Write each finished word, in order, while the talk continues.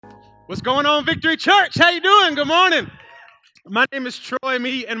What's going on, Victory Church? How you doing? Good morning. My name is Troy.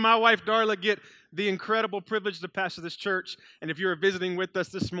 Me and my wife Darla get the incredible privilege to pastor this church. And if you're visiting with us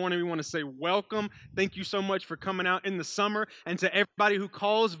this morning, we want to say welcome. Thank you so much for coming out in the summer. And to everybody who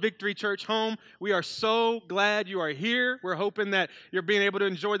calls Victory Church home, we are so glad you are here. We're hoping that you're being able to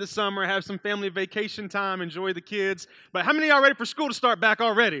enjoy the summer, have some family vacation time, enjoy the kids. But how many of y'all ready for school to start back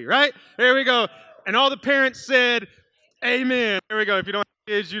already, right? There we go. And all the parents said, amen. There we go. If you don't have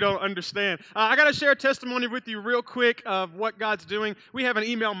kids, you don't understand. I got to share a testimony with you real quick of what God's doing. We have an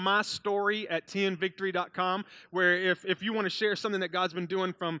email, mystory@tnvictory.com, where if you want to share something that God's been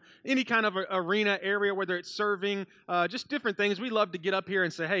doing from any kind of arena area, whether it's serving, just different things, we love to get up here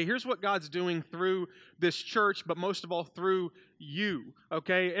and say, hey, here's what God's doing through this church, but most of all through you,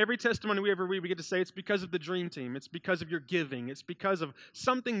 okay? Every testimony we ever read, we get to say it's because of the Dream Team. It's because of your giving. It's because of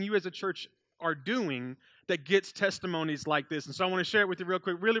something you as a church are doing that gets testimonies like this. And so I want to share it with you real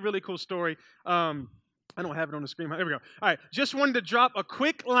quick. Really, really cool story. I don't have it on the screen. There we go. All right. Just wanted to drop a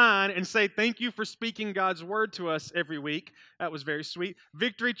quick line and say thank you for speaking God's word to us every week. That was very sweet.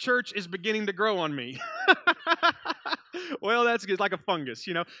 Victory Church is beginning to grow on me. Well, that's good. It's like a fungus,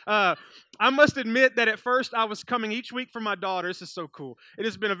 you know. I must admit that at first I was coming each week for my daughter. This is so cool. It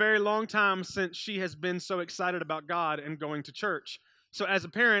has been a very long time since she has been so excited about God and going to church. So as a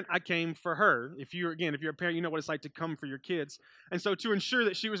parent, I came for her. If you're a parent, you know what it's like to come for your kids. And so to ensure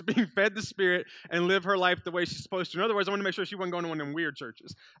that she was being fed the Spirit and live her life the way she's supposed to. In other words, I wanted to make sure she wasn't going to one of them weird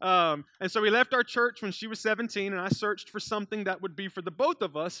churches. And so we left our church when she was 17, and I searched for something that would be for the both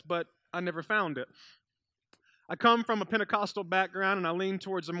of us, but I never found it. I come from a Pentecostal background, and I lean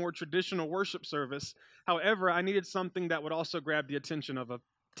towards a more traditional worship service. However, I needed something that would also grab the attention of a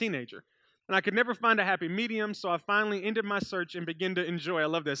teenager. And I could never find a happy medium, so I finally ended my search and began to enjoy, I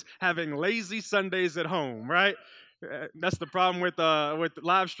love this, having lazy Sundays at home, right? That's the problem with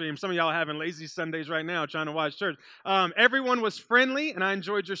live stream. Some of y'all are having lazy Sundays right now trying to watch church. Everyone was friendly, and I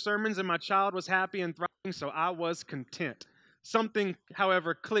enjoyed your sermons, and my child was happy and thriving, so I was content. Something,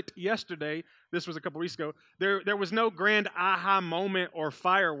 however, clicked yesterday. This was a couple weeks ago. There was no grand aha moment or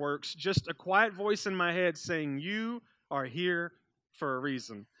fireworks, just a quiet voice in my head saying, you are here for a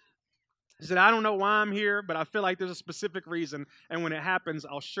reason. He said, I don't know why I'm here, but I feel like there's a specific reason, and when it happens,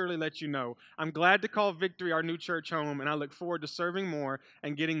 I'll surely let you know. I'm glad to call Victory our new church home, and I look forward to serving more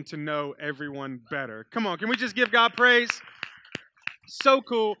and getting to know everyone better. Come on, can we just give God praise? So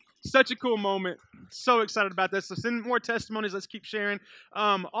cool. Such a cool moment. So excited about this. So send more testimonies. Let's keep sharing.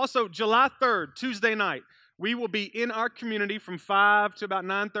 Also, July 3rd, Tuesday night, we will be in our community from 5 to about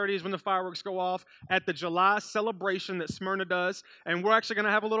 9:30 is when the fireworks go off at the July celebration that Smyrna does. And we're actually going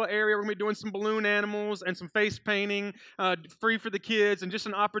to have a little area. We're going to be doing some balloon animals and some face painting, free for the kids, and just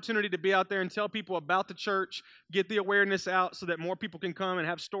an opportunity to be out there and tell people about the church, get the awareness out so that more people can come and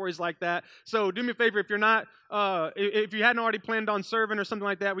have stories like that. So do me a favor, if you're not, if you hadn't already planned on serving or something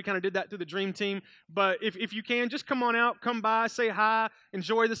like that, we kind of did that through the Dream Team. But if you can, just come on out, come by, say hi,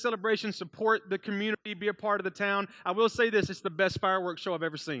 enjoy the celebration, support the community, be a part of the town. I will say this, it's the best fireworks show I've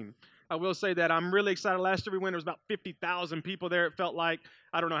ever seen. I will say that. I'm really excited. Last year we went, there was about 50,000 people there. It felt like,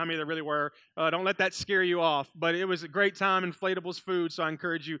 I don't know how many there really were. Don't let that scare you off. But it was a great time, inflatables, food, so I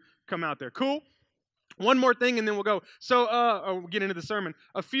encourage you, come out there. Cool? One more thing, and then we'll go. So, we'll get into the sermon.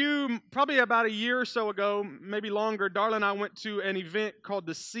 Probably about a year or so ago, maybe longer, Darla and I went to an event called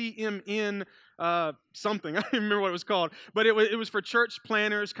the CMN something. I don't even remember what it was called. But it was for church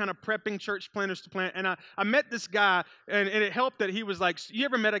planners, kind of prepping church planners to plant. And I met this guy, and it helped that he was like, you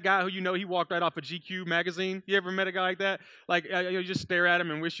ever met a guy who he walked right off of GQ magazine? You ever met a guy like that? Like, you just stare at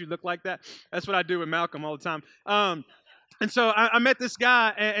him and wish you looked like that? That's what I do with Malcolm all the time. And so I met this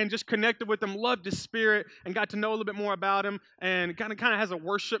guy and just connected with him, loved his spirit, and got to know a little bit more about him, and kind of has a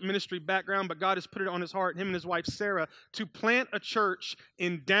worship ministry background, but God has put it on his heart, him and his wife Sarah, to plant a church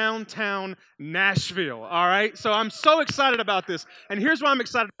in downtown Nashville, all right? So I'm so excited about this, and here's why I'm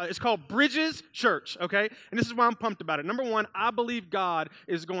excited about it. It's called Bridges Church, okay? And this is why I'm pumped about it. Number one, I believe God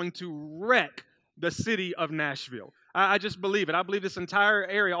is going to wreck the city of Nashville. I just believe it. I believe this entire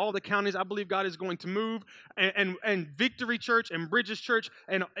area, all the counties, I believe God is going to move. And Victory Church and Bridges Church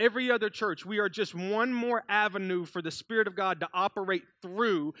and every other church, we are just one more avenue for the Spirit of God to operate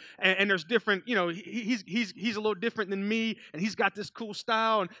through. And there's different, he's a little different than me, and he's got this cool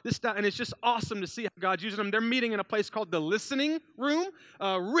style and this style, and it's just awesome to see how God's using them. They're meeting in a place called the Listening Room,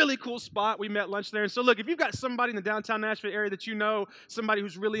 a really cool spot. We met lunch there. And so look, if you've got somebody in the downtown Nashville area that you know, somebody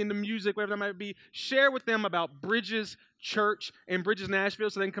who's really into music, whatever that might be, share with them about Bridges Church in Bridges,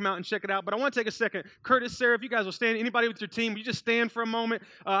 Nashville, so they can come out and check it out. But I want to take a second. Curtis, Sarah, if you guys will stand, anybody with your team, you just stand for a moment.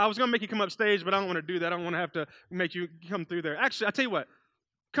 I was going to make you come up stage, but I don't want to do that. I don't want to have to make you come through there. Actually, I'll tell you what.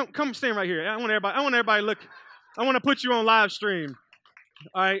 Come stand right here. I want everybody to look. I want to put you on live stream.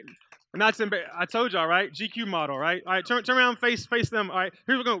 All right. And that's I told y'all, right? GQ model, right? All right, turn around, face them. All right,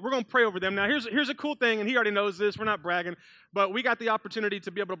 we're gonna pray over them. Now, here's a cool thing, and he already knows this. We're not bragging, but we got the opportunity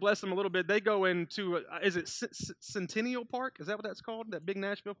to be able to bless them a little bit. They go into is it Centennial Park? Is that what that's called? That big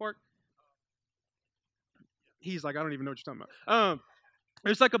Nashville park? He's like, I don't even know what you're talking about.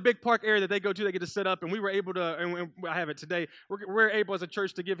 There's like a big park area that they go to. They get to set up, and we were able to, and I have it today. We're able as a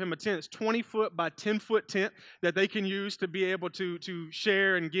church to give him a tent. It's 20-foot by 10-foot tent that they can use to be able to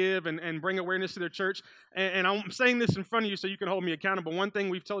share and give and bring awareness to their church. And I'm saying this in front of you so you can hold me accountable. One thing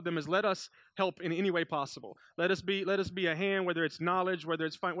we've told them is let us help in any way possible. Let us be a hand, whether it's knowledge, whether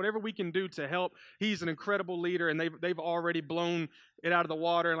it's whatever we can do to help. He's an incredible leader, and they've already blown it out of the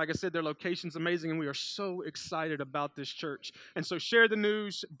water. And like I said, their location's amazing, and we are so excited about this church. And so share the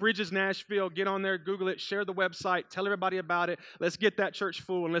news, Bridges Nashville, get on there, Google it, share the website, tell everybody about it. Let's get that church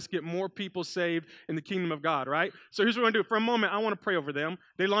full, and let's get more people saved in the kingdom of God, right? So here's what we're going to do. For a moment, I want to pray over them.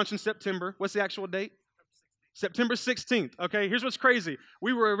 They launch in September. What's the actual date? September 16th, okay? Here's what's crazy.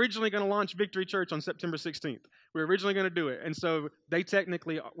 We were originally going to launch Victory Church on September 16th. We were originally going to do it. And so they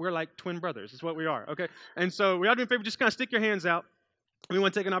technically, we're like twin brothers. It's what we are, okay? And so we ought to do a favor, just kind of stick your hands out. We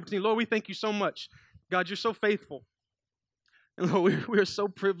want to take an opportunity. Lord, we thank you so much. God, you're so faithful. And Lord, we are so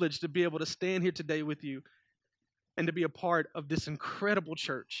privileged to be able to stand here today with you and to be a part of this incredible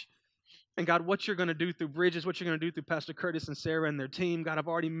church. And God, what you're going to do through Bridges, what you're going to do through Pastor Curtis and Sarah and their team, God, I've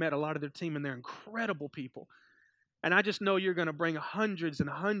already met a lot of their team, and they're incredible people. And I just know you're going to bring hundreds and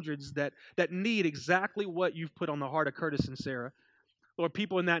hundreds that need exactly what you've put on the heart of Curtis and Sarah. Lord,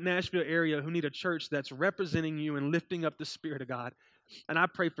 people in that Nashville area who need a church that's representing you and lifting up the Spirit of God. And I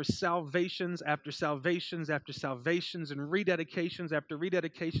pray for salvations after salvations after salvations and rededications after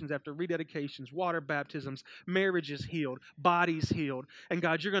rededications after rededications, water baptisms, marriages healed, bodies healed. And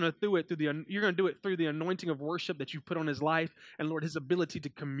God, you're going to do it through the anointing of worship that you put on his life, and Lord, his ability to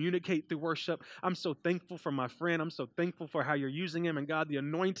communicate through worship. I'm so thankful for my friend. I'm so thankful for how you're using him. And God, the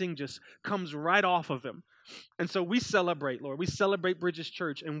anointing just comes right off of him. And so we celebrate, Lord. We celebrate Bridges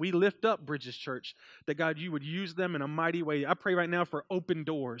Church, and we lift up Bridges Church, that, God, you would use them in a mighty way. I pray right now for open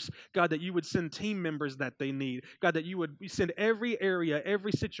doors. God, that you would send team members that they need. God, that you would send every area,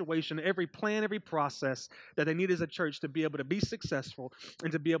 every situation, every plan, every process that they need as a church to be able to be successful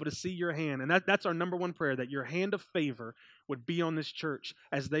and to be able to see your hand. And that's our number one prayer, that your hand of favor would be on this church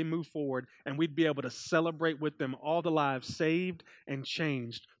as they move forward, and we'd be able to celebrate with them all the lives saved and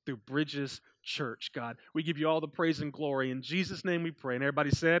changed through Bridges Church. God, we give you all the praise and glory. In Jesus' name we pray. And everybody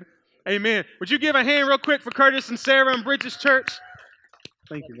said, amen. Would you give a hand real quick for Curtis and Sarah and Bridges Church?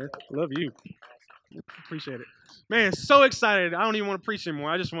 Thank you, man. I love you. Appreciate it. Man, so excited. I don't even want to preach anymore.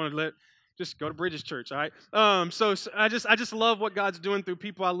 I just want to just go to Bridges Church, all right? So I just love what God's doing through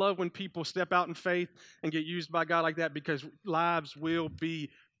people. I love when people step out in faith and get used by God like that, because lives will be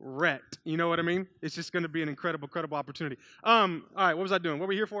wrecked. You know what I mean? It's just going to be an incredible opportunity. All right, what was I doing? What were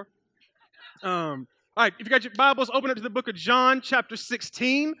we here for? All right, if you got your Bibles, open up to the book of John, chapter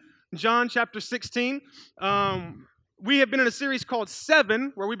 16. John, chapter 16. We have been in a series called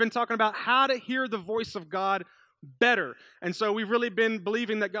 7, where we've been talking about how to hear the voice of God better. And so we've really been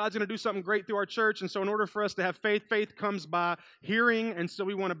believing that God's going to do something great through our church. And so in order for us to have faith, faith comes by hearing. And so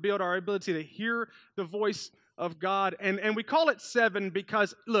we want to build our ability to hear the voice of God. And we call it 7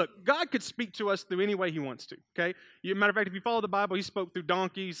 because, look, God could speak to us through any way he wants to, okay? Matter of fact, if you follow the Bible, he spoke through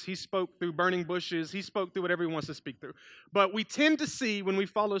donkeys, he spoke through burning bushes, he spoke through whatever he wants to speak through. But we tend to see, when we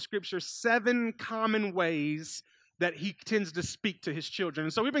follow Scripture, 7 common ways that he tends to speak to his children.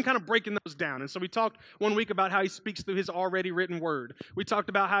 And so we've been kind of breaking those down. And so we talked one week about how he speaks through his already written word. We talked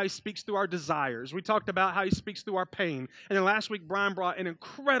about how he speaks through our desires. We talked about how he speaks through our pain. And then last week, Brian brought an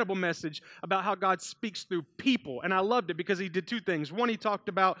incredible message about how God speaks through people. And I loved it because he did 2 things. One, he talked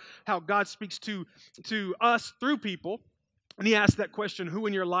about how God speaks to us through people. And he asked that question, who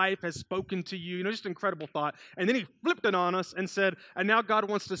in your life has spoken to you? Just an incredible thought. And then he flipped it on us and said, and now God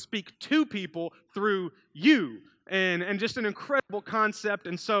wants to speak to people through you. And just an incredible concept.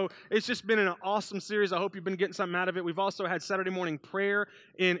 And so it's just been an awesome series. I hope you've been getting something out of it. We've also had Saturday morning prayer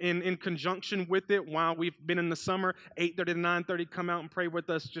in conjunction with it while we've been in the summer. 8:30 to 9:30, come out and pray with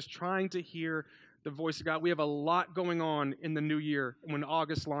us, just trying to hear the voice of God. We have a lot going on in the new year when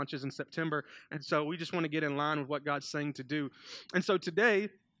August launches in September. And so we just want to get in line with what God's saying to do. And so today,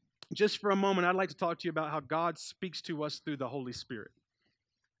 just for a moment, I'd like to talk to you about how God speaks to us through the Holy Spirit.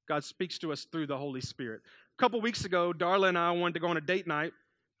 God speaks to us through the Holy Spirit. A couple weeks ago, Darla and I wanted to go on a date night,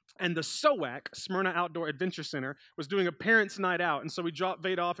 And the SOAC, Smyrna Outdoor Adventure Center, was doing a parents' night out. And so we dropped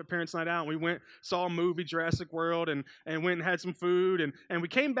Veda off at parents' night out, and we went, saw a movie, Jurassic World, and went and had some food. And we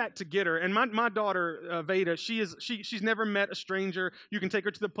came back to get her. And my daughter, Veda, she's never met a stranger. You can take her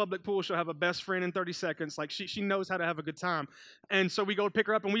to the public pool. She'll have a best friend in 30 seconds. Like, she knows how to have a good time. And so we go to pick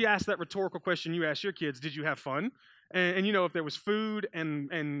her up, and we ask that rhetorical question you ask your kids: did you have fun? And you know, if there was food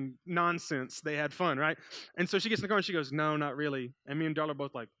and nonsense, they had fun, right? And so she gets in the car, and she goes, no, not really. And me and Darla are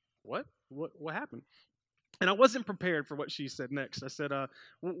both like, what happened? And I wasn't prepared for what she said next. I said,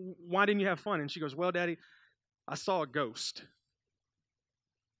 why didn't you have fun? And she goes, well, Daddy, I saw a ghost.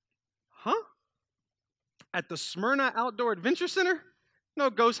 Huh? At the Smyrna Outdoor Adventure Center? No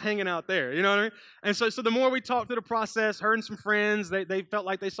ghosts hanging out there, you know what I mean? And so the more we talked through the process, her and some friends, they felt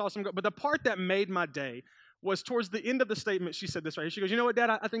like they saw some ghosts. But the part that made my day was towards the end of the statement. She said this right here. She goes, you know what, Dad,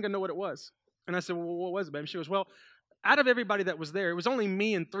 I think I know what it was. And I said, well, what was it, babe? She goes, well, out of everybody that was there, it was only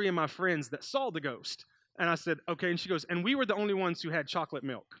me and 3 of my friends that saw the ghost. And I said, okay. And she goes, and we were the only ones who had chocolate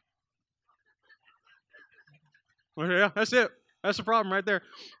milk. Well, yeah, that's it. That's the problem right there.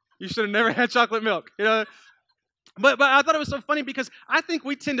 You should have never had chocolate milk, you know. But I thought it was so funny because I think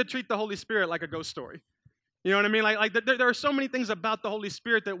we tend to treat the Holy Spirit like a ghost story. You know what I mean? Like there are so many things about the Holy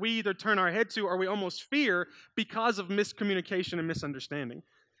Spirit that we either turn our head to or we almost fear because of miscommunication and misunderstanding.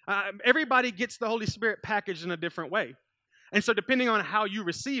 Everybody gets the Holy Spirit packaged in a different way. And so depending on how you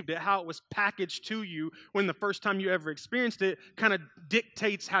received it, how it was packaged to you when the first time you ever experienced it, kind of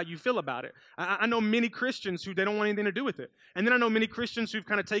dictates how you feel about it. I know many Christians who they don't want anything to do with it. And then I know many Christians who've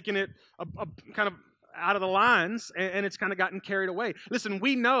kind of taken it kind of out of the lines, and it's kind of gotten carried away. Listen,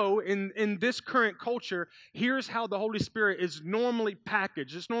 we know in this current culture, here's how the Holy Spirit is normally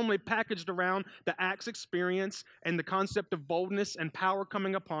packaged. It's normally packaged around the Acts experience and the concept of boldness and power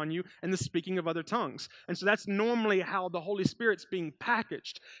coming upon you and the speaking of other tongues. And so that's normally how the Holy Spirit's being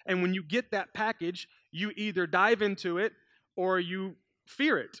packaged. And when you get that package, you either dive into it or you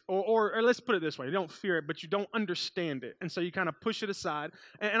fear it, or let's put it this way: you don't fear it, but you don't understand it, and so you kind of push it aside.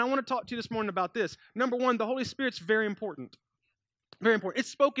 And I want to talk to you this morning about this. Number one, the Holy Spirit's very important. Very important. It's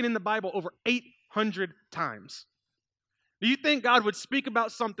spoken in the Bible over 800 times. Do you think God would speak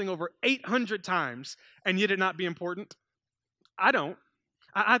about something over 800 times and yet it not be important? I don't.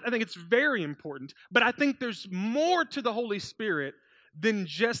 I think it's very important, but I think there's more to the Holy Spirit than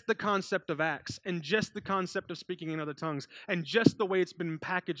just the concept of Acts and just the concept of speaking in other tongues and just the way it's been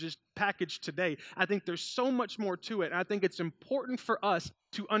packaged today. I think there's so much more to it. And I think it's important for us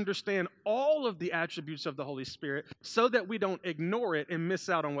to understand all of the attributes of the Holy Spirit so that we don't ignore it and miss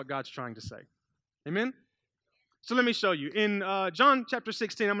out on what God's trying to say. Amen? So let me show you. In John chapter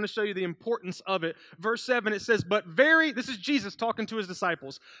 16, I'm going to show you the importance of it. Verse 7, it says, this is Jesus talking to his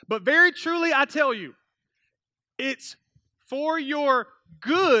disciples, but very truly I tell you, it's for your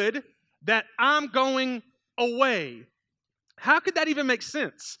good that I'm going away. How could that even make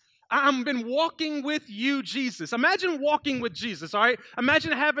sense? I've been walking with you, Jesus. Imagine walking with Jesus, all right?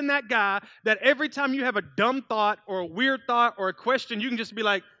 Imagine having that guy that every time you have a dumb thought or a weird thought or a question, you can just be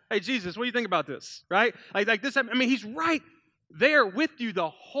like, hey, Jesus, what do you think about this, right? Like this, I mean, he's right there with you the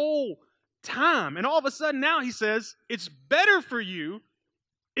whole time. And all of a sudden now he says, it's better for you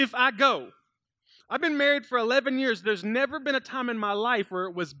if I go. I've been married for 11 years. There's never been a time in my life where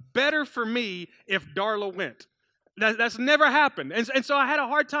it was better for me if Darla went. That's never happened. And so I had a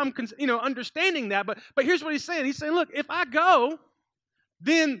hard time understanding that. But here's what he's saying. He's saying, look, if I go,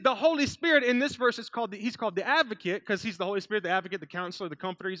 then the Holy Spirit in this verse he's called the advocate, because he's the Holy Spirit, the advocate, the counselor, the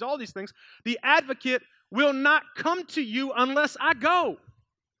comforter. He's all these things. The advocate will not come to you unless I go.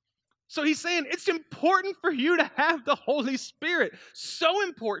 So he's saying it's important for you to have the Holy Spirit. So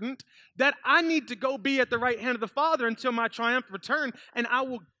important that I need to go be at the right hand of the Father until my triumphant return, and I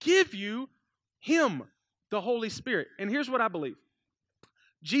will give you him, the Holy Spirit. And here's what I believe.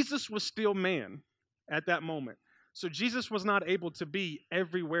 Jesus was still man at that moment. So Jesus was not able to be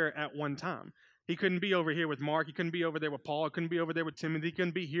everywhere at one time. He couldn't be over here with Mark. He couldn't be over there with Paul. He couldn't be over there with Timothy. He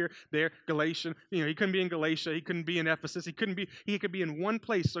couldn't be here, there, Galatians. He couldn't be in Galatia. He couldn't be in Ephesus. He could be in one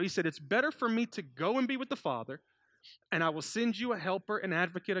place. So he said, it's better for me to go and be with the Father, and I will send you a helper, an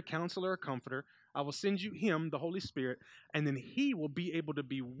advocate, a counselor, a comforter. I will send you him, the Holy Spirit, and then he will be able to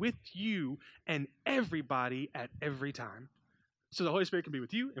be with you and everybody at every time. So the Holy Spirit can be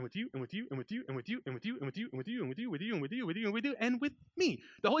with you and with you and with you and with you and with you and with you and with you and with you and with you and with you and with you and with you and with you and with me.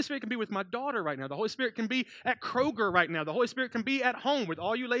 The Holy Spirit can be with my daughter right now. The Holy Spirit can be at Kroger right now. The Holy Spirit can be at home with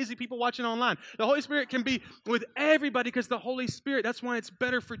all you lazy people watching online. The Holy Spirit can be with everybody because the Holy Spirit, that's why it's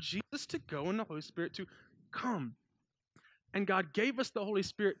better for Jesus to go and the Holy Spirit to come. And God gave us the Holy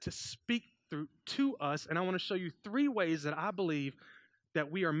Spirit to speak through to us, and I want to show you 3 ways that I believe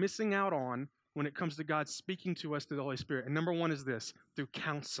that we are missing out on when it comes to God speaking to us through the Holy Spirit. And number one is this, through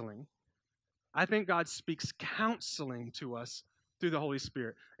counseling. I think God speaks counseling to us through the Holy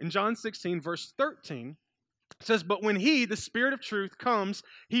Spirit. In John 16, verse 13, it says, "But when he, the Spirit of truth, comes,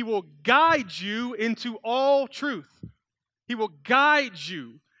 he will guide you into all truth." He will guide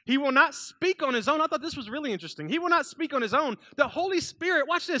you. He will not speak on his own. I thought this was really interesting. He will not speak on his own. The Holy Spirit,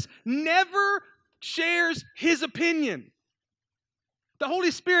 watch this, never shares his opinion. The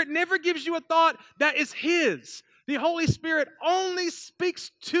Holy Spirit never gives you a thought that is his. The Holy Spirit only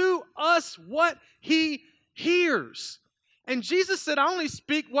speaks to us what he hears. And Jesus said, "I only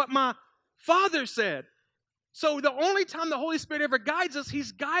speak what my Father said." So the only time the Holy Spirit ever guides us,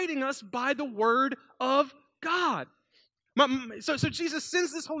 he's guiding us by the Word of God. So Jesus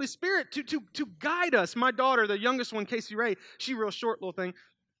sends this Holy Spirit to guide us. My daughter, the youngest one, Casey Ray, she's a real short little thing.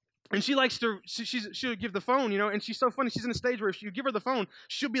 And she likes to, she'll give the phone, and she's so funny. She's in a stage where if you give her the phone,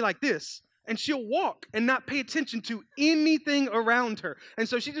 she'll be like this. And she'll walk and not pay attention to anything around her. And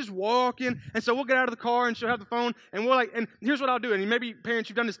so she's just walking. And so we'll get out of the car and she'll have the phone. And we're like, and here's what I'll do. And maybe parents,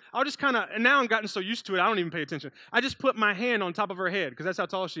 you've done this. I'll just kind of, and now I've gotten so used to it, I don't even pay attention. I just put my hand on top of her head because that's how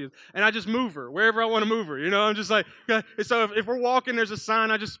tall she is. And I just move her wherever I want to move her. I'm just like, and so if we're walking, there's a sign,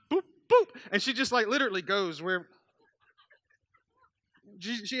 I just boop, boop. And she just like literally goes where.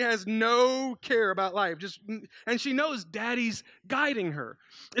 She has no care about life, and she knows Daddy's guiding her.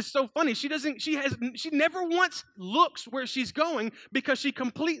 It's so funny. She never once looks where she's going because she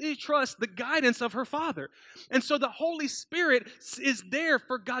completely trusts the guidance of her Father. And so the Holy Spirit is there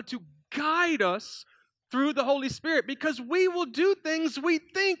for God to guide us through the Holy Spirit because we will do things we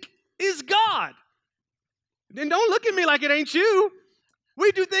think is God. And don't look at me like it ain't you.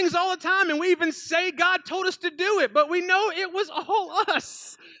 We do things all the time, and we even say God told us to do it, but we know it was all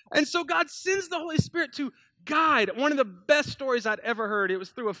us. And so God sends the Holy Spirit to guide. One of the best stories I'd ever heard, it was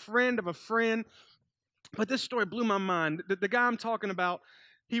through a friend of a friend, but this story blew my mind. The guy I'm talking about,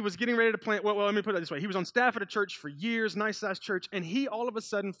 he was getting ready to plant, well, let me put it this way. He was on staff at a church for years, nice-sized church, and he all of a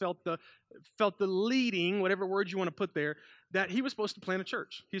sudden felt the leading, whatever word you want to put there, that he was supposed to plant a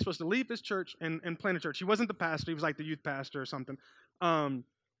church. He was supposed to leave his church and plant a church. He wasn't the pastor. He was like the youth pastor or something. And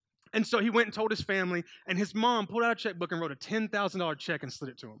so he went and told his family, and his mom pulled out a checkbook and wrote a $10,000 check and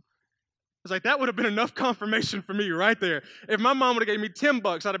slid it to him. I was like, that would have been enough confirmation for me right there. If my mom would have gave me $10,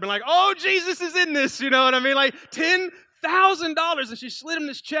 I'd have been like, oh, Jesus is in this, you know what I mean? Like $10,000, and she slid him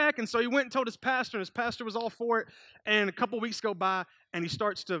this check, and so he went and told his pastor, and his pastor was all for it, and a couple weeks go by, and he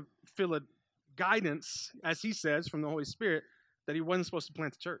starts to feel a guidance, as he says, from the Holy Spirit, that he wasn't supposed to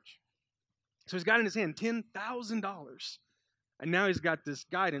plant the church. So he's got in his hand $10,000. And now he's got this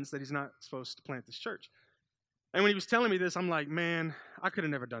guidance that he's not supposed to plant this church. And when he was telling me this, I'm like, man, I could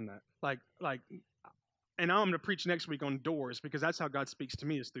have never done that. And now I'm going to preach next week on doors because that's how God speaks to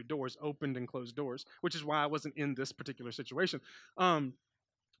me is through doors, opened and closed doors, which is why I wasn't in this particular situation.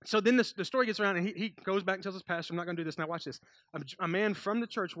 So then the story gets around, and he goes back and tells his pastor, I'm not going to do this. Now watch this. A man from the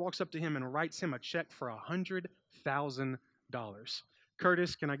church walks up to him and writes him a check for $100,000.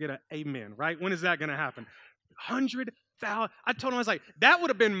 Curtis, can I get an amen, right? When is that going to happen? $100,000. I told him, I was like, that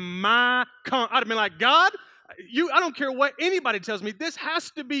would have been I'd have been like, God, I don't care what anybody tells me. This has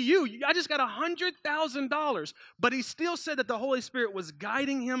to be you. I just got $100,000. But he still said that the Holy Spirit was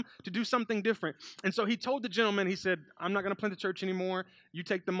guiding him to do something different. And so he told the gentleman, he said, I'm not going to plant the church anymore. You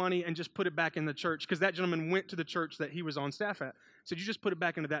take the money and just put it back in the church. Because that gentleman went to the church that he was on staff at. So you just put it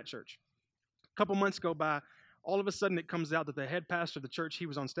back into that church. A couple months go by. All of a sudden it comes out that the head pastor of the church he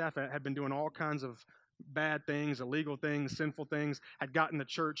was on staff at had been doing all kinds of bad things, illegal things, sinful things, had gotten the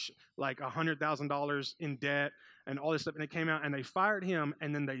church like $100,000 in debt and all this stuff. And they came out and they fired him.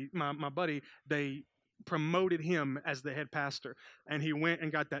 And then my buddy, they promoted him as the head pastor. And he went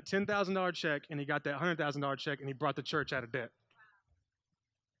and got that $10,000 check and he got that $100,000 check and he brought the church out of debt.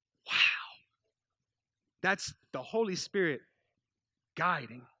 Wow. That's the Holy Spirit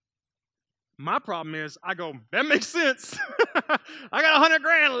guiding. My problem is I go, that makes sense. I got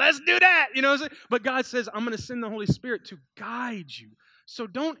 $100,000. Let's do that. You know what I'm saying? But God says, I'm going to send the Holy Spirit to guide you. So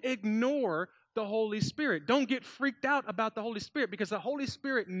don't ignore the Holy Spirit. Don't get freaked out about the Holy Spirit because the Holy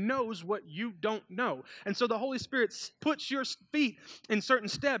Spirit knows what you don't know. And so the Holy Spirit puts your feet in certain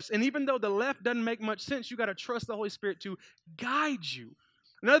steps. And even though the left doesn't make much sense, you got to trust the Holy Spirit to guide you.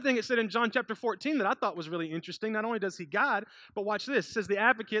 Another thing it said in John chapter 14 that I thought was really interesting, not only does he guide, but watch this. It says, the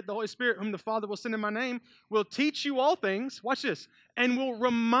advocate, the Holy Spirit, whom the Father will send in my name, will teach you all things, watch this, and will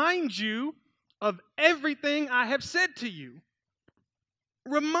remind you of everything I have said to you.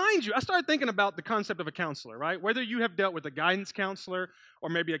 remind you. I started thinking about the concept of a counselor, right? Whether you have dealt with a guidance counselor or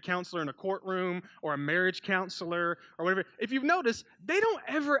maybe a counselor in a courtroom or a marriage counselor or whatever. If you've noticed, they don't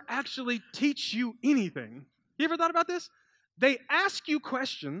ever actually teach you anything. You ever thought about this? They ask you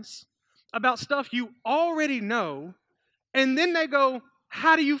questions about stuff you already know, and then they go,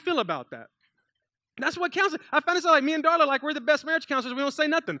 how do you feel about that? That's what counseling. I found this out, like me and Darla, like we're the best marriage counselors. We don't say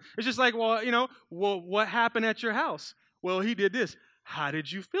nothing. It's just like, well, what happened at your house? Well, he did this. How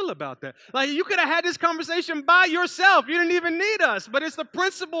did you feel about that? Like you could have had this conversation by yourself. You didn't even need us. But it's the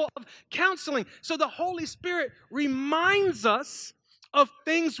principle of counseling. So the Holy Spirit reminds us of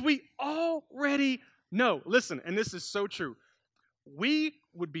things we already know. Listen, and this is so true. We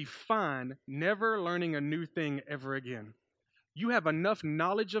would be fine never learning a new thing ever again. You have enough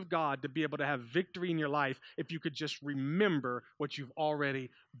knowledge of God to be able to have victory in your life if you could just remember what you've already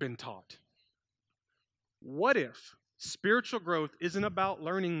been taught. What if spiritual growth isn't about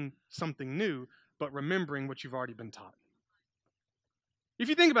learning something new, but remembering what you've already been taught? If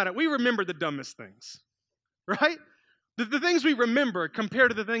you think about it, we remember the dumbest things, right? The things we remember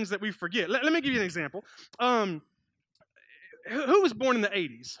compared to the things that we forget. Let me give you an example. Who was born in the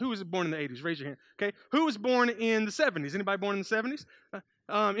 80s? Who was born in the 80s? Raise your hand. Okay. Who was born in the 70s? Anybody born in the 70s?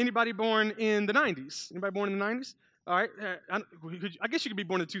 Anybody born in the 90s? Anybody born in the 90s? All right. I guess you could be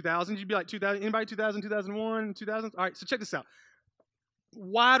born in the 2000s. You'd be like 2000. Anybody 2000, 2001, 2000? All right. So check this out.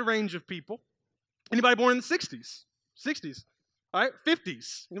 Wide range of people. Anybody born in the 60s? 60s. All right.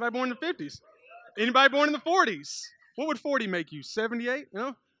 50s. Anybody born in the 50s? Anybody born in the 40s? What would 40 make you? 78?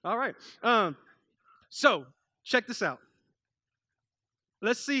 No? All right. So check this out.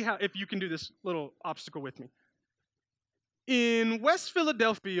 Let's see if you can do this little obstacle with me. In West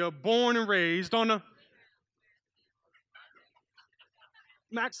Philadelphia, born and raised on a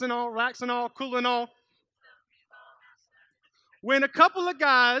Maxinol, Raxinol, Coulinol, when a couple of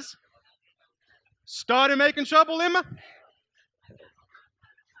guys started making trouble in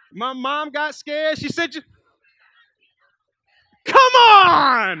my mom got scared. She said, come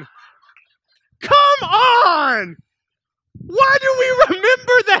on! Come on! Why do we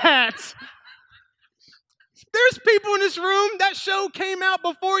remember that? There's people in this room, that show came out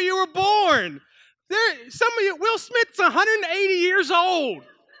before you were born. Some of you, Will Smith's 180 years old.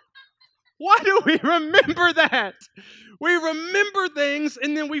 Why do we remember that? We remember things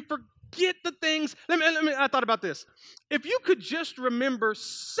and then we forget the things. I thought about this. If you could just remember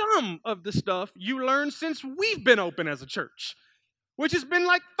some of the stuff you learned since we've been open as a church, which has been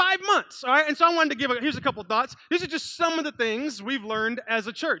like 5 months, all right? And so I wanted to here's a couple thoughts. These are just some of the things we've learned as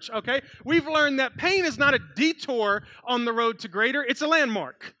a church, okay? We've learned that pain is not a detour on the road to greater, it's a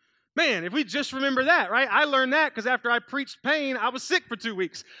landmark. Man, if we just remember that, right? I learned that because after I preached pain, I was sick for 2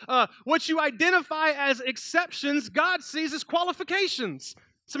 weeks. What you identify as exceptions, God sees as qualifications.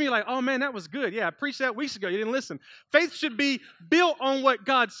 Some of you are like, oh man, that was good. Yeah, I preached that weeks ago. You didn't listen. Faith should be built on what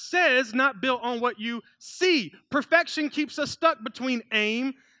God says, not built on what you see. Perfection keeps us stuck between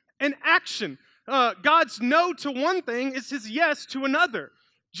aim and action. God's no to one thing is his yes to another.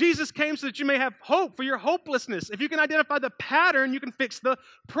 Jesus came so that you may have hope for your hopelessness. If you can identify the pattern, you can fix the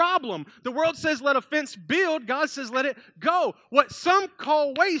problem. The world says let offense build. God says let it go. What some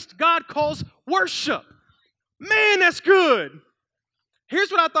call waste, God calls worship. Man, that's good. Here's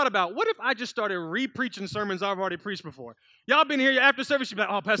what I thought about. What if I just started re-preaching sermons I've already preached before? Y'all been here after service, you'd be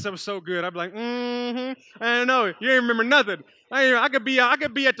like, oh, Pastor, that was so good. I'd be like, I don't know. You ain't remember nothing. I could be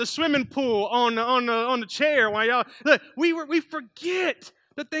at the swimming pool on the chair while y'all. Look, we forget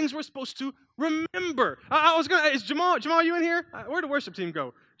the things we're supposed to remember. Is Jamal, you in here? Where'd the worship team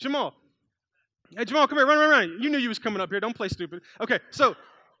go? Jamal. Hey, Jamal, come here, run. You knew you was coming up here. Don't play stupid. Okay, so.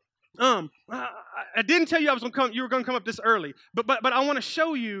 I didn't tell you you were going to come up this early, but I want to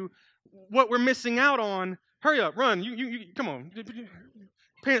show you what we're missing out on. Hurry up, run. You come on.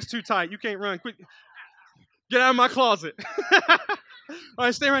 Pants too tight. You can't run. Quick. Get out of my closet. All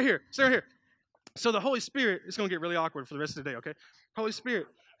right, stay right here. So the Holy Spirit is going to get really awkward for the rest of the day, okay? Holy Spirit,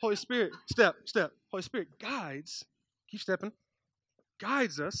 step. Holy Spirit guides. Keep stepping.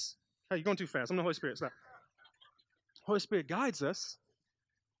 Guides us. Hey, you're going too fast. I'm the Holy Spirit. Stop. Holy Spirit guides us.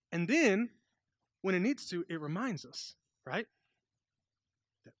 And then, when it needs to, it reminds us, right?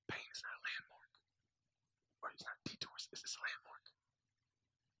 That pain is not a landmark. Or it's not detours, it's a landmark.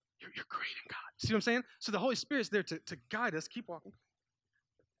 You're great in God. See what I'm saying? So the Holy Spirit's there to guide us. Keep walking.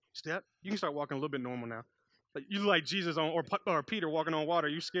 Step. You can start walking a little bit normal now. Like you like Jesus or Peter walking on water.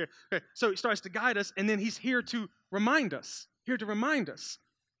 You scared. Okay. So he starts to guide us, and then he's here to remind us.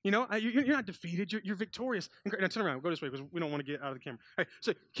 You're not defeated. You're victorious. Now turn around. Go this way because we don't want to get out of the camera. All right,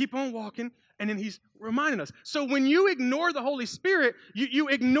 so keep on walking, and then he's reminding us. So when you ignore the Holy Spirit, you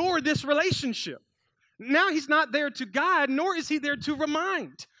ignore this relationship. Now he's not there to guide, nor is he there to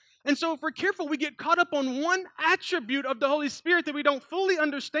remind. And so if we're careful, we get caught up on one attribute of the Holy Spirit that we don't fully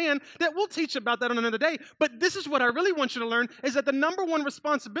understand, that we'll teach about that on another day. But this is what I really want you to learn, is that the number one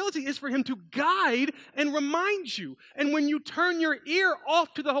responsibility is for him to guide and remind you. And when you turn your ear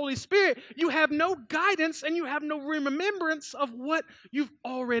off to the Holy Spirit, you have no guidance and you have no remembrance of what you've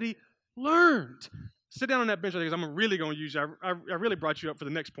already learned. Sit down on that bench because I'm really going to use you. I really brought you up for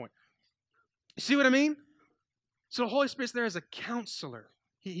the next point. You see what I mean? So the Holy Spirit's there as a counselor.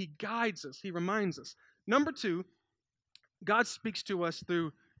 He guides us. He reminds us. Number two, God speaks to us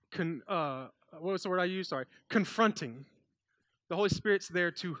through, what was the word I used? Sorry. Confronting. The Holy Spirit's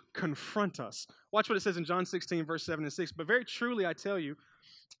there to confront us. Watch what it says in John 16, verse 7 and 6. But very truly, I tell you,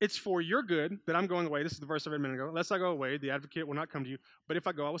 it's for your good that I'm going away. This is the verse I read a minute ago. Unless I go away, the advocate will not come to you. But if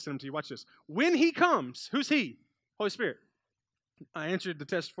I go, I will send him to you. Watch this. When he comes, who's he? Holy Spirit. I answered the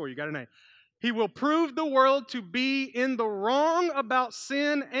test for you. Got an A. He will prove the world to be in the wrong about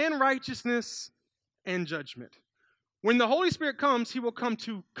sin and righteousness and judgment. When the Holy Spirit comes, he will come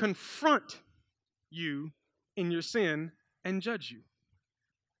to confront you in your sin and judge you.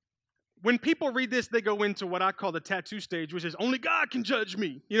 When people read this, they go into what I call the tattoo stage, which is only God can judge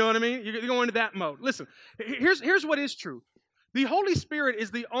me. You know what I mean? You go into that mode. Listen, here's what is true. The Holy Spirit is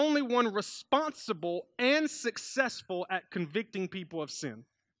the only one responsible and successful at convicting people of sin.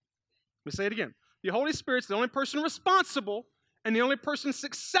 Let me say it again. The Holy Spirit's the only person responsible and the only person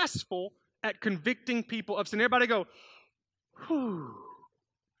successful at convicting people of sin. Everybody go, whew.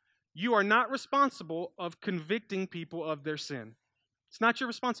 You are not responsible of convicting people of their sin. It's not your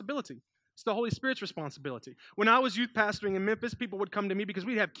responsibility. It's the Holy Spirit's responsibility. When I was youth pastoring in Memphis, people would come to me because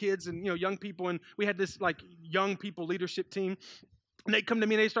we'd have kids and young people, and we had this young people leadership team. And they'd come to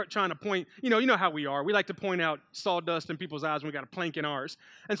me and they'd start trying to point, you know how we are. We like to point out sawdust in people's eyes when we got a plank in ours.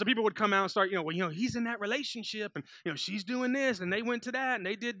 And so people would come out and start, he's in that relationship and, she's doing this and they went to that and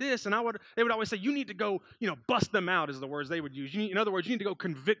they did this. And they would always say, you need to go, bust them out is the words they would use. In other words, you need to go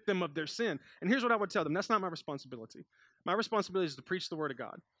convict them of their sin. And here's what I would tell them. That's not my responsibility. My responsibility is to preach the Word of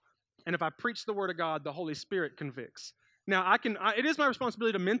God. And if I preach the Word of God, the Holy Spirit convicts. Now, it is my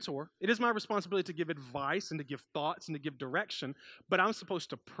responsibility to mentor. It is my responsibility to give advice and to give thoughts and to give direction. But I'm supposed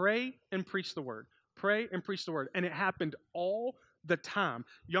to pray and preach the Word. Pray and preach the Word. And it happened all the time.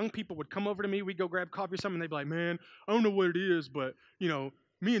 Young people would come over to me. We'd go grab coffee or something. And they'd be like, man, I don't know what it is, but,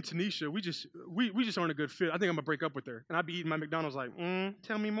 me and Tanisha, we just aren't a good fit. I think I'm going to break up with her. And I'd be eating my McDonald's like,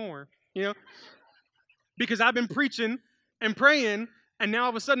 tell me more, Because I've been preaching and praying. And now all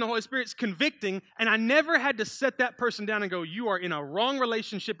of a sudden the Holy Spirit's convicting, and I never had to set that person down and go, you are in a wrong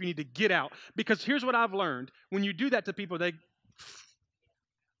relationship, you need to get out. Because here's what I've learned. When you do that to people, they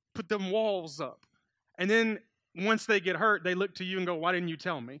put them walls up. And then once they get hurt, they look to you and go, why didn't you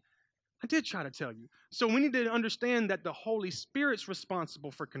tell me? I did try to tell you. So we need to understand that the Holy Spirit's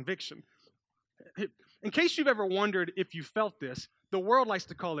responsible for conviction. In case you've ever wondered if you felt this, the world likes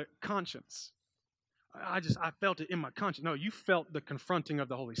to call it conscience. I felt it in my conscience. No, you felt the confronting of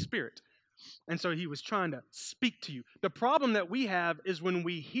the Holy Spirit. And so he was trying to speak to you. The problem that we have is when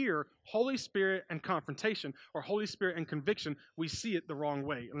we hear Holy Spirit and confrontation or Holy Spirit and conviction, we see it the wrong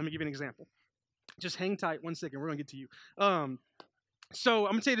way. Let me give you an example. Just hang tight 1 second. We're going to get to you. So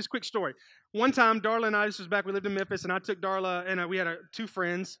I'm going to tell you this quick story. One time, Darla and I, this was back, we lived in Memphis, and I took Darla, and we had two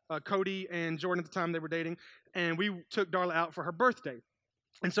friends, Cody and Jordan at the time they were dating, and we took Darla out for her birthday.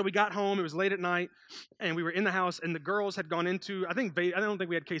 And so we got home, it was late at night, and we were in the house, and the girls had gone into, I don't think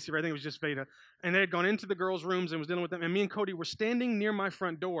we had Casey, I think it was just Veda, and they had gone into the girls' rooms and was dealing with them, and me and Cody were standing near my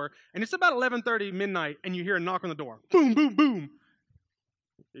front door, and it's about 11:30 midnight, and you hear a knock on the door. Boom, boom, boom.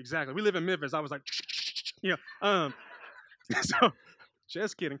 Exactly. We live in Memphis. I was like, so,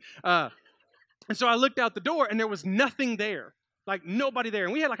 just kidding. And so I looked out the door, and there was nothing there, like nobody there,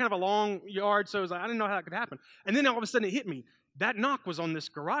 and we had like kind of a long yard, so it was like, I didn't know how that could happen, and then all of a sudden it hit me. That knock was on this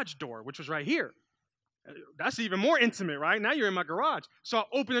garage door, which was right here. That's even more intimate, right? Now you're in my garage. So I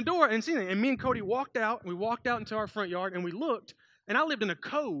opened the door and seen it. And me and Cody walked out. We walked out into our front yard, and we looked. And I lived in a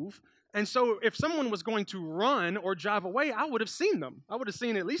cove. And so if someone was going to run or drive away, I would have seen them. I would have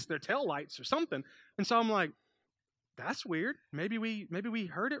seen at least their taillights or something. And so I'm like, that's weird. Maybe we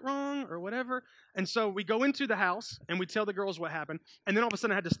heard it wrong or whatever. And so we go into the house, and we tell the girls what happened. And then all of a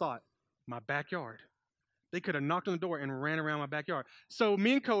sudden I had this thought, my backyard. They could have knocked on the door and ran around my backyard. So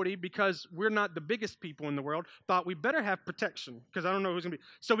me and Cody, because we're not the biggest people in the world, thought we better have protection because I don't know who's going to be.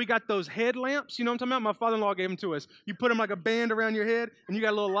 So we got those headlamps. You know what I'm talking about? My father-in-law gave them to us. You put them like a band around your head, and you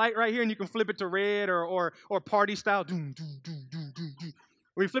got a little light right here, and you can flip it to red or party style.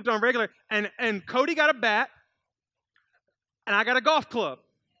 We flipped on regular, and Cody got a bat, and I got a golf club.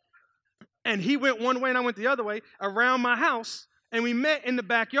 And he went one way, and I went the other way around my house, and we met in the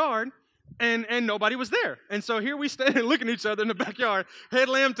backyard. And nobody was there. And so here we stand and looking at each other in the backyard,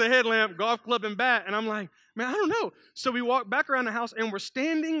 headlamp to headlamp, golf club and bat. And I'm like, man, I don't know. So we walk back around the house, and we're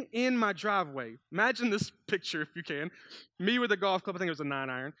standing in my driveway. Imagine this picture, if you can. Me with a golf club. I think it was a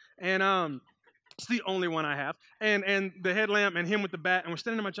 9-iron. And it's the only one I have. And the headlamp and him with the bat. And we're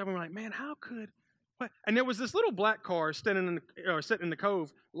standing in my driveway. And we're like, man, how could... What? And there was this little black car sitting in the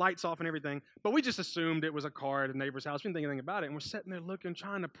cove, lights off and everything. But we just assumed it was a car at a neighbor's house. We didn't think anything about it. And we're sitting there looking,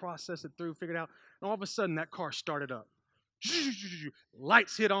 trying to process it through, figure it out. And all of a sudden, that car started up.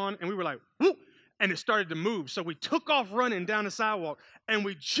 Lights hit on, and we were like, whoop, and it started to move. So we took off running down the sidewalk, and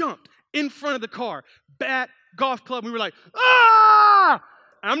we jumped in front of the car, bat, golf club. We were like, ah!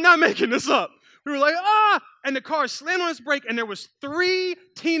 I'm not making this up. We were like, ah! And the car slammed on its brake, and there was 3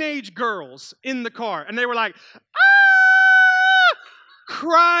 teenage girls in the car. And they were like, ah!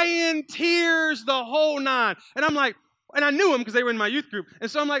 Crying, tears, the whole 9. And I'm like, and I knew them because they were in my youth group.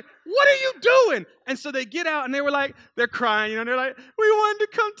 And so I'm like, what are you doing? And so they get out, and they were like, they're crying, and they're like, we wanted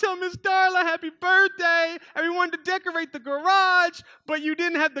to come tell Miss Darla happy birthday, and we wanted to decorate the garage, but you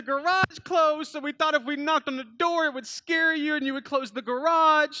didn't have the garage closed, so we thought if we knocked on the door, it would scare you, and you would close the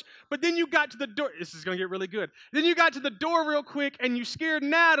garage. But then you got to the door. This is going to get really good. Then you got to the door real quick, and you scared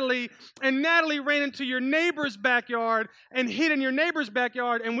Natalie, and Natalie ran into your neighbor's backyard and hid in your neighbor's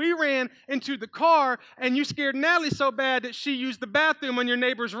backyard, and we ran into the car, and you scared Natalie so bad that she used the bathroom on your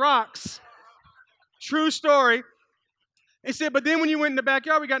neighbor's rocks. True story. He said, but then when you went in the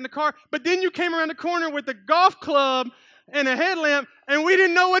backyard, we got in the car, but then you came around the corner with a golf club and a headlamp, and we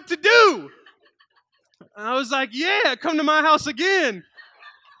didn't know what to do. I was like, yeah, come to my house again.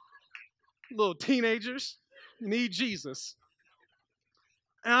 Little teenagers need Jesus.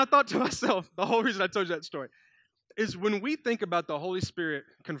 And I thought to myself, the whole reason I told you that story is when we think about the Holy Spirit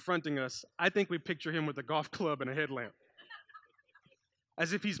confronting us, I think we picture him with a golf club and a headlamp.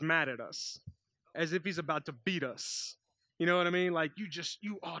 As if he's mad at us. As if he's about to beat us. You know what I mean? Like, you're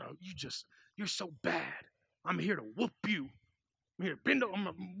so bad. I'm here to whoop you. I'm here to bend over, I'm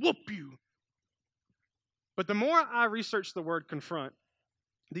going to whoop you. But the more I research the word confront,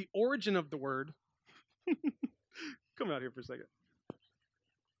 the origin of the word, come out here for a second.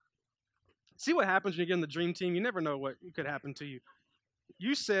 See what happens when you get in the dream team? You never know what could happen to you.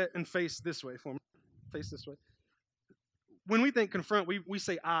 You sit and face this way for me. Face this way. When we think confront, we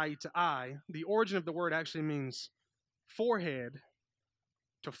say eye to eye. The origin of the word actually means forehead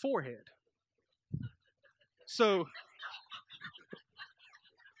to forehead. So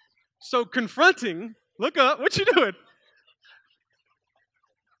confronting, look up, what you doing?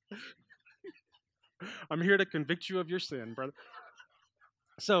 I'm here to convict you of your sin, brother.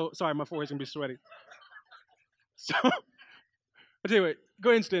 So, sorry, my forehead's going to be sweaty. So, I'll tell you what, go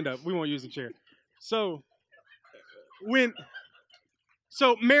ahead and stand up. We won't use the chair.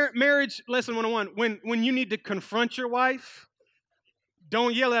 Marriage lesson 101, when you need to confront your wife,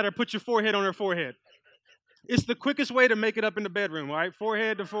 don't yell at her, put your forehead on her forehead. It's the quickest way to make it up in the bedroom, all right?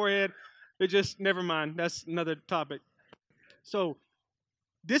 Forehead to forehead. Never mind. That's another topic. So,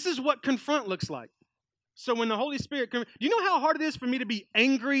 this is what confront looks like. So when the Holy Spirit, do you know how hard it is for me to be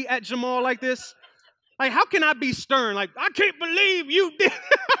angry at Jamal like this? Like, how can I be stern? Like, I can't believe you did.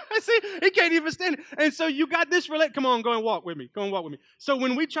 See, he can't even stand it. And so you got this come on, go and walk with me. Go and walk with me. So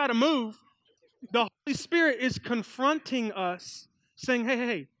when we try to move, the Holy Spirit is confronting us, saying,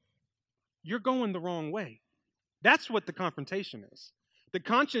 hey, you're going the wrong way. That's what the confrontation is. The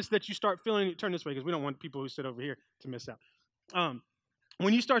conscience that you start feeling, turn this way because we don't want people who sit over here to miss out.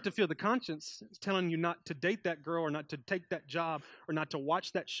 When you start to feel the conscience telling you not to date that girl or not to take that job or not to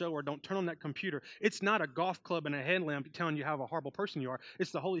watch that show or don't turn on that computer, it's not a golf club and a headlamp telling you how a horrible person you are. It's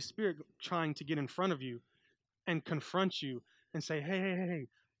the Holy Spirit trying to get in front of you and confront you and say, hey,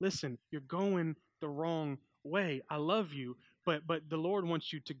 listen, you're going the wrong way. I love you, but the Lord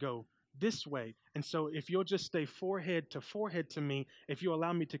wants you to go this way. And so if you'll just stay forehead to me, if you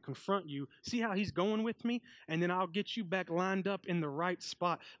allow me to confront you, see how he's going with me? And then I'll get you back lined up in the right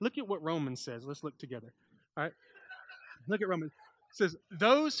spot. Look at what Romans says. Let's look together. All right? Look at Romans. It says,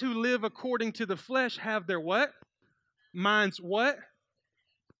 those who live according to the flesh have their what? Minds what?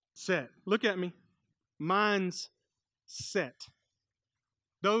 Set. Look at me. Minds set.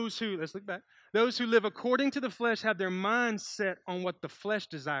 Let's look back. Those who live according to the flesh have their mind set on what the flesh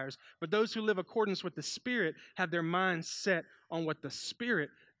desires, but those who live accordance with the Spirit have their mind set on what the Spirit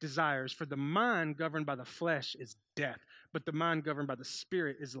desires. For the mind governed by the flesh is death, but the mind governed by the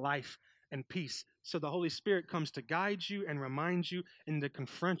Spirit is life and peace. So the Holy Spirit comes to guide you and remind you and to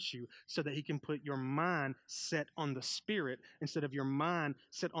confront you so that he can put your mind set on the Spirit instead of your mind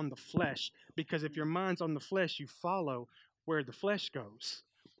set on the flesh. Because if your mind's on the flesh, you follow where the flesh goes.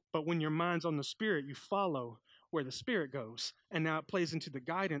 But when your mind's on the Spirit, you follow where the Spirit goes. And now it plays into the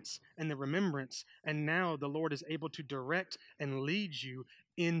guidance and the remembrance. And now the Lord is able to direct and lead you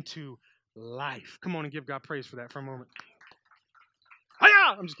into life. Come on and give God praise for that for a moment.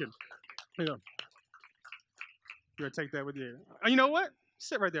 Hi-ya! I'm just kidding. Here you go. You're going to take that with you. You know what?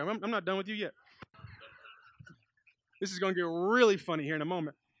 Sit right there. I'm not done with you yet. This is going to get really funny here in a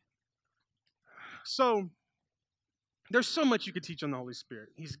moment. So, there's so much you could teach on the Holy Spirit.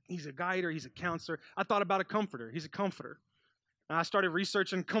 He's a guider. He's a counselor. I thought about a comforter. He's a comforter. And I started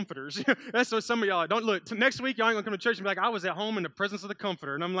researching comforters. That's what some of y'all don't look. Next week, y'all ain't going to come to church and be like, I was at home in the presence of the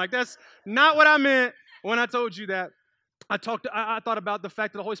comforter. And I'm like, that's not what I meant when I told you that. I thought about the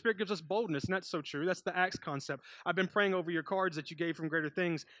fact that the Holy Spirit gives us boldness, and that's so true. That's the Acts concept. I've been praying over your cards that you gave from Greater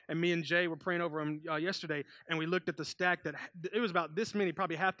Things, and me and Jay were praying over them yesterday, and we looked at the stack that it was about this many.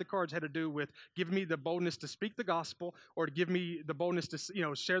 Probably half the cards had to do with giving me the boldness to speak the gospel, or to give me the boldness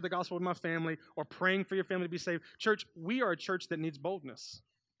to share the gospel with my family, or praying for your family to be saved. Church, we are a church that needs boldness.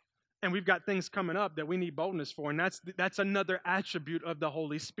 And we've got things coming up that we need boldness for, and that's another attribute of the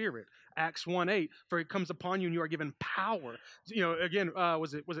Holy Spirit. Acts 1:8, for it comes upon you and you are given power. Again,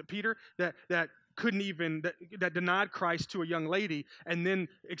 was it Peter that couldn't even, that denied Christ to a young lady and then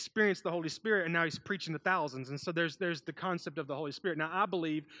experienced the Holy Spirit, and now he's preaching to thousands. And so there's the concept of the Holy Spirit. Now, I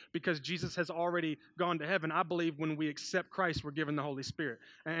believe, because Jesus has already gone to heaven, I believe when we accept Christ, we're given the Holy Spirit.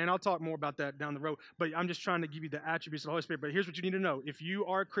 And I'll talk more about that down the road, but I'm just trying to give you the attributes of the Holy Spirit. But here's what you need to know. If you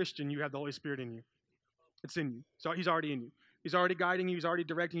are a Christian, you have the Holy Spirit in you. It's in you. So he's already in you. He's already guiding you. He's already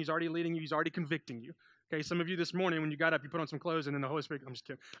directing you. He's already leading you. He's already convicting you. Okay, some of you this morning, when you got up, you put on some clothes, and then the Holy Spirit, I'm just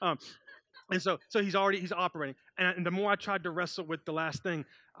kidding. And so he's operating. And the more I tried to wrestle with the last thing,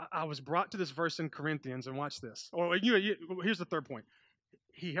 I was brought to this verse in Corinthians, and watch this. Here's the third point.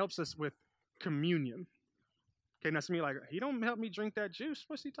 He helps us with communion. Okay, now to me, like, he don't help me drink that juice.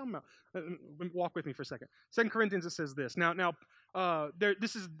 What's he talking about? Walk with me for a second. 2 Corinthians, it says this.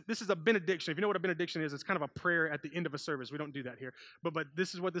 This is a benediction. If you know what a benediction is, it's kind of a prayer at the end of a service. We don't do that here. But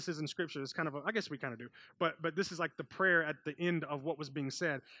this is what this is in Scripture. It's kind of I guess we kind of do. But this is like the prayer at the end of what was being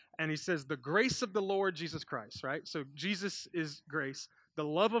said. And he says, the grace of the Lord Jesus Christ, right? So Jesus is grace. The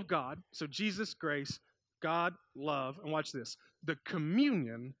love of God. So Jesus, grace. God, love. And watch this. The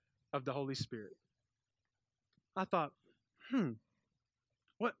communion of the Holy Spirit. I thought,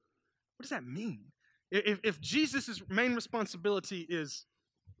 what does that mean? If Jesus' main responsibility is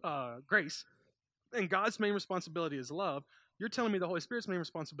grace, and God's main responsibility is love, you're telling me the Holy Spirit's main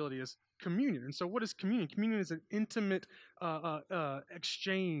responsibility is communion. And so what is communion? Communion is an intimate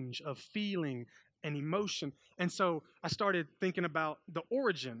exchange of feeling and emotion. And so I started thinking about the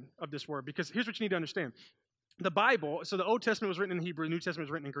origin of this word, because here's what you need to understand. The Bible, so the Old Testament was written in Hebrew, the New Testament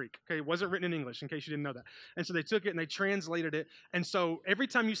was written in Greek. Okay, it wasn't written in English, in case you didn't know that. And so they took it and they translated it. And so every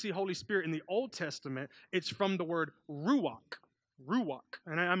time you see Holy Spirit in the Old Testament, it's from the word ruach. Ruach.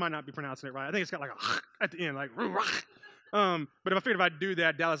 And I might not be pronouncing it right. I think it's got like a at the end, like ruach. But if I figured if I do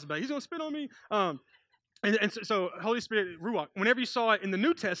that, Dallas would be like, he's going to spit on me. And so Holy Spirit, ruach, whenever you saw it in the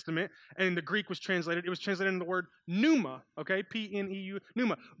New Testament, and the Greek was translated, it was translated in the word pneuma, okay, P-N-E-U,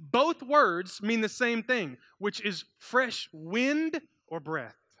 pneuma. Both words mean the same thing, which is fresh wind or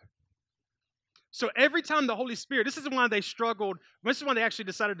breath. So every time the Holy Spirit, this is why they struggled, this is why they actually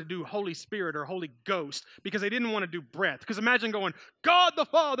decided to do Holy Spirit or Holy Ghost, because they didn't want to do breath. Because imagine going, God the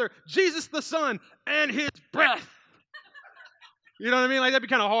Father, Jesus the Son, and his breath. You know what I mean? Like, that'd be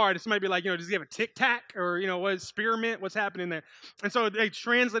kind of hard. Somebody be like, does he have a tic-tac? Or, what is spearmint? What's happening there? And so they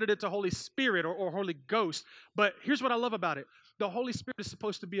translated it to Holy Spirit or Holy Ghost. But here's what I love about it. The Holy Spirit is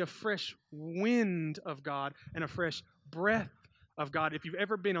supposed to be a fresh wind of God and a fresh breath of God. If you've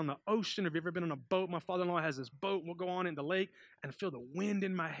ever been on the ocean, if you've ever been on a boat, my father-in-law has this boat. We'll go on in the lake and feel the wind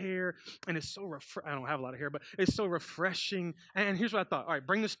in my hair. And it's so I don't have a lot of hair, but it's so refreshing. And here's what I thought. All right,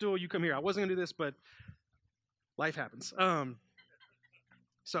 bring the stool. You come here. I wasn't going to do this, but life happens.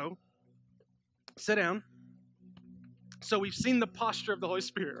 So, sit down. So we've seen the posture of the Holy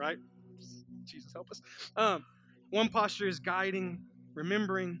Spirit, right? Jesus, help us. One posture is guiding,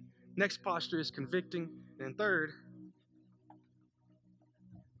 remembering. Next posture is convicting. And third,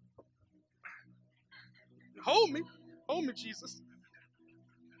 hold me, Jesus.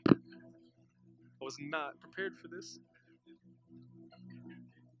 I was not prepared for this.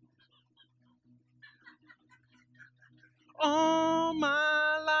 All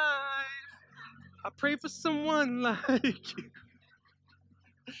my life, I pray for someone like you.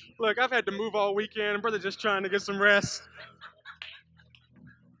 Look, I've had to move all weekend, and brother just trying to get some rest.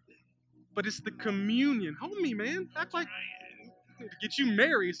 But it's the communion. Hold me, man. Act like to get you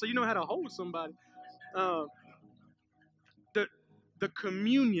married so you know how to hold somebody. Uh, the the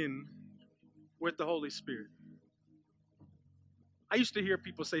communion with the Holy Spirit. I used to hear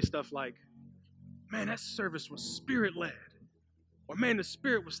people say stuff like, "Man, that service was spirit led," or "Man, the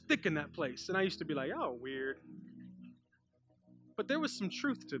Spirit was thick in that place." And I used to be like, "Oh, weird." But there was some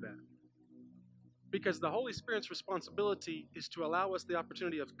truth to that. Because the Holy Spirit's responsibility is to allow us the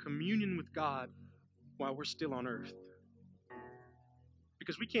opportunity of communion with God while we're still on earth.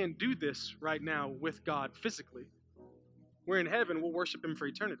 Because we can't do this right now with God physically. We're in heaven, we'll worship Him for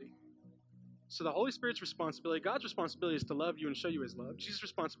eternity. So the Holy Spirit's responsibility, God's responsibility is to love you and show you His love. Jesus'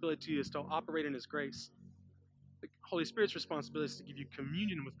 responsibility is to operate in His grace. The Holy Spirit's responsibility is to give you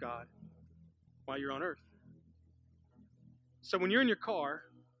communion with God while you're on earth. So when you're in your car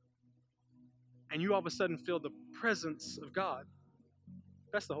and you all of a sudden feel the presence of God,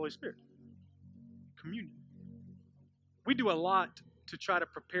 that's the Holy Spirit. Communion. We do a lot to try to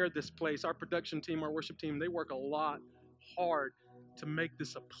prepare this place. Our production team, our worship team, they work a lot hard to make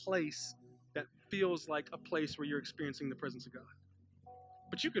this a place that feels like a place where you're experiencing the presence of God.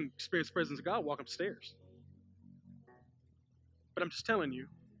 But you can experience the presence of God walking upstairs. But I'm just telling you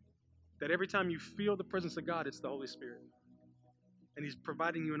that every time you feel the presence of God, it's the Holy Spirit. And He's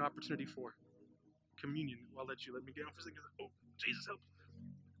providing you an opportunity for communion. I'll let me get on for a second. Oh, Jesus help.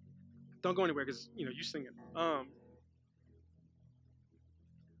 Don't go anywhere because, you sing it.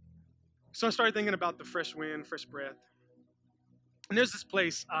 So I started thinking about the fresh wind, fresh breath. And there's this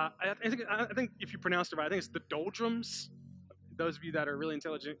place, I think if you pronounce it right, I think it's the Doldrums. Those of you that are really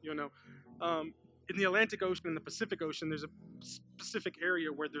intelligent, you'll know. In the Atlantic Ocean and the Pacific Ocean, there's a specific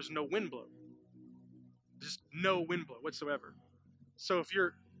area where there's no wind blow. There's no wind blow whatsoever. So if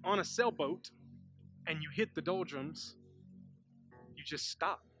you're on a sailboat and you hit the Doldrums, you just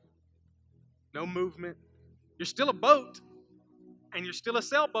stop. No movement. You're still a boat, and you're still a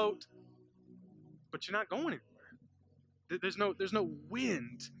sailboat, but you're not going anywhere. There's no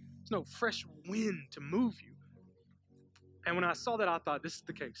wind. There's no fresh wind to move you. And when I saw that, I thought, this is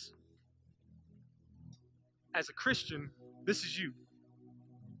the case. As a Christian, this is you.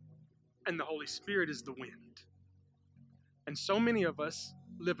 And the Holy Spirit is the wind. And so many of us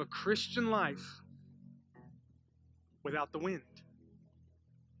live a Christian life without the wind.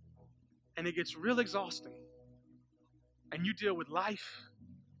 And it gets real exhausting. And you deal with life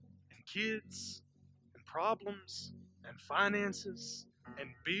and kids and problems and finances and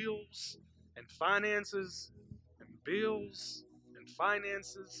bills and finances and bills and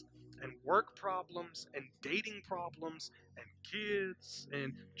finances and work problems and dating problems and kids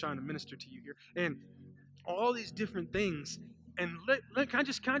and trying to minister to you here and all these different things. And can I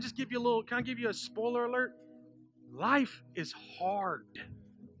just give you a spoiler alert? Life is hard.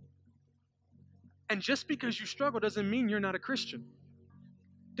 And just because you struggle doesn't mean you're not a Christian.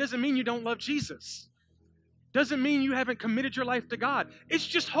 Doesn't mean you don't love Jesus. Doesn't mean you haven't committed your life to God. It's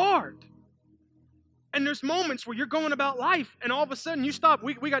just hard. And there's moments where you're going about life and all of a sudden you stop.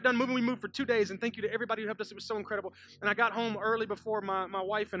 We got done moving. We moved for 2 days, and thank you to everybody who helped us. It was so incredible. And I got home early before my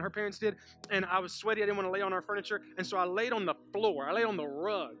wife and her parents did, and I was sweaty. I didn't want to lay on our furniture, and so I laid on the floor. I laid on the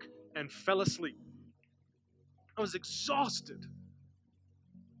rug and fell asleep. I was exhausted.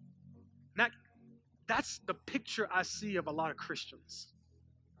 That's the picture I see of a lot of Christians.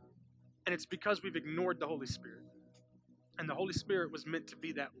 And it's because we've ignored the Holy Spirit. And the Holy Spirit was meant to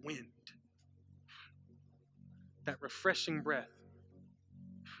be that wind, that refreshing breath,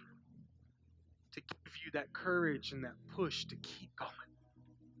 to give you that courage and that push to keep going.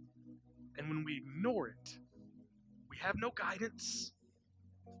 And when we ignore it, we have no guidance,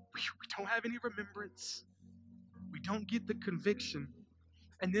 we don't have any remembrance, we don't get the conviction,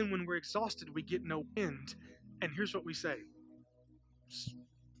 and then when we're exhausted, we get no wind. And here's what we say: this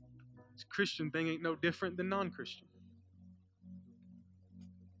Christian thing ain't no different than non-Christian.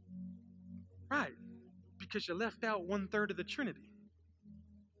 Right, because you left out 1/3 of the Trinity.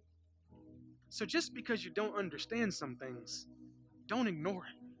 So just because you don't understand some things, don't ignore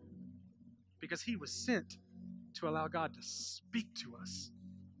it. Because He was sent to allow God to speak to us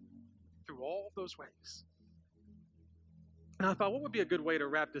through all those ways. And I thought, what would be a good way to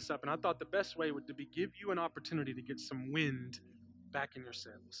wrap this up? And I thought the best way would be give you an opportunity to get some wind back in your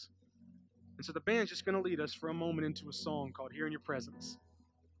sails. And so the band's just going to lead us for a moment into a song called Here in Your Presence.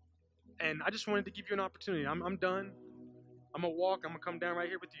 And I just wanted to give you an opportunity. I'm done. I'm going to walk. I'm going to come down right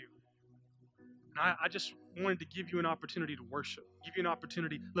here with you. And I just wanted to give you an opportunity to worship, give you an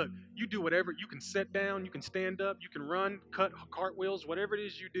opportunity. Look, you do whatever. You can sit down, you can stand up, you can run, cut cartwheels, whatever it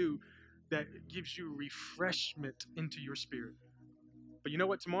is you do that gives you refreshment into your spirit. But you know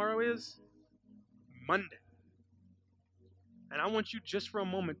what tomorrow is? Monday. And I want you just for a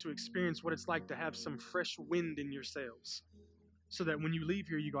moment to experience what it's like to have some fresh wind in your sails, so that when you leave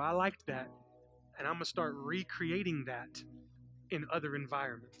here, you go, I liked that, and I'm going to start recreating that in other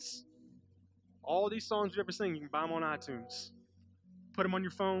environments. All these songs you ever sing, you can buy them on iTunes. Put them on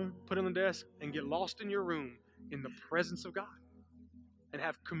your phone, put them on the desk, and get lost in your room in the presence of God and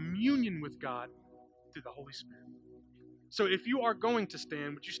have communion with God through the Holy Spirit. So if you are going to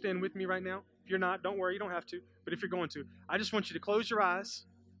stand, would you stand with me right now? If you're not, don't worry, you don't have to. But if you're going to, I just want you to close your eyes.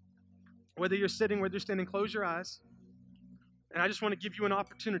 Whether you're sitting, whether you're standing, close your eyes. And I just want to give you an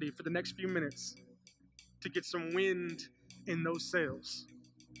opportunity for the next few minutes to get some wind in those sails.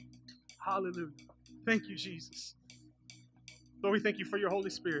 Hallelujah. Thank you, Jesus. Lord, we thank you for your Holy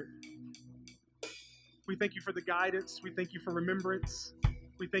Spirit. We thank you for the guidance. We thank you for remembrance.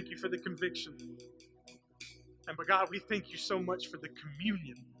 We thank you for the conviction. And but God, we thank you so much for the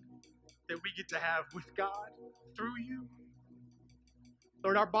communion that we get to have with God through you.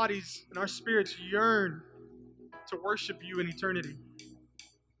 Lord, our bodies and our spirits yearn to worship you in eternity.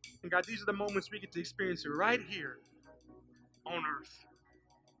 And God, these are the moments we get to experience it right here on earth.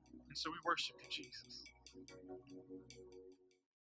 And so we worship you, Jesus.